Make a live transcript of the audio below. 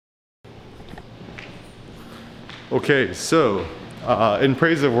Okay, so in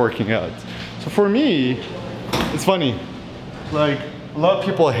praise of working out. So for me, it's funny. Like, a lot of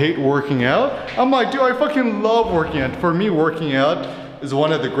people hate working out. I'm like, dude, I fucking love working out. For me, working out is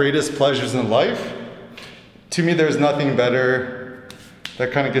one of the greatest pleasures in life. To me, there's nothing better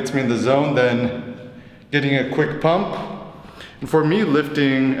that kind of gets me in the zone than getting a quick pump. And for me,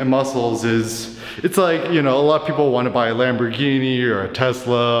 lifting and muscles it's like, you know, a lot of people want to buy a Lamborghini or a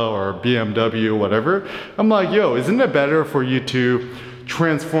Tesla or a BMW, whatever. I'm like, yo, isn't it better for you to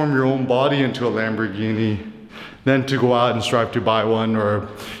transform your own body into a Lamborghini than to go out and strive to buy one? Or,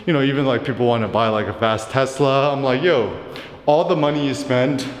 you know, even like people want to buy like a fast Tesla. I'm like, yo, all the money you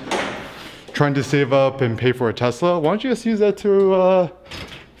spend trying to save up and pay for a Tesla, why don't you just use that to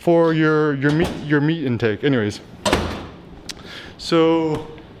for your meat intake? Anyways, so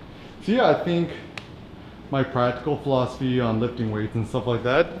yeah, I think my practical philosophy on lifting weights and stuff like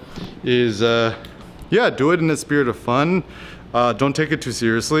that is yeah, do it in the spirit of fun. Don't take it too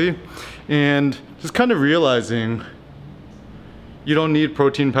seriously, and just kind of realizing you don't need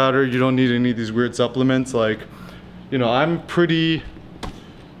protein powder, you don't need any of these weird supplements. Like, you know, I'm pretty,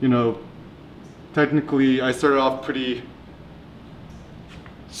 you know, technically I started off pretty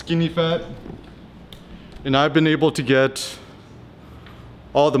skinny fat, and I've been able to get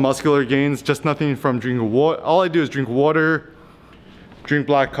all the muscular gains, just nothing from drinking water. All I do is drink water, drink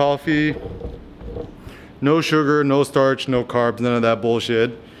black coffee, no sugar, no starch, no carbs, none of that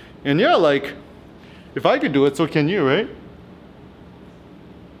bullshit. And yeah, like, if I could do it, so can you, right?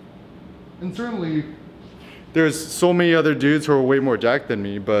 And certainly, there's so many other dudes who are way more jacked than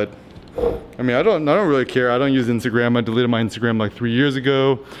me, but I mean, I don't really care. I don't use Instagram. I deleted my Instagram like 3 years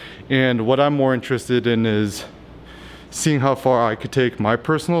ago. And what I'm more interested in is seeing how far I could take my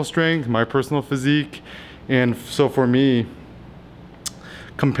personal strength, my personal physique. And so for me,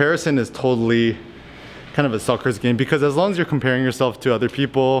 comparison is totally kind of a sucker's game, because as long as you're comparing yourself to other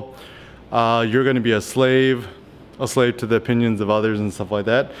people, you're going to be a slave to the opinions of others and stuff like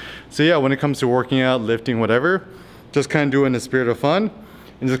that. So yeah, when it comes to working out, lifting, whatever, just kind of do it in the spirit of fun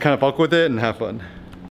and just kind of fuck with it and have fun.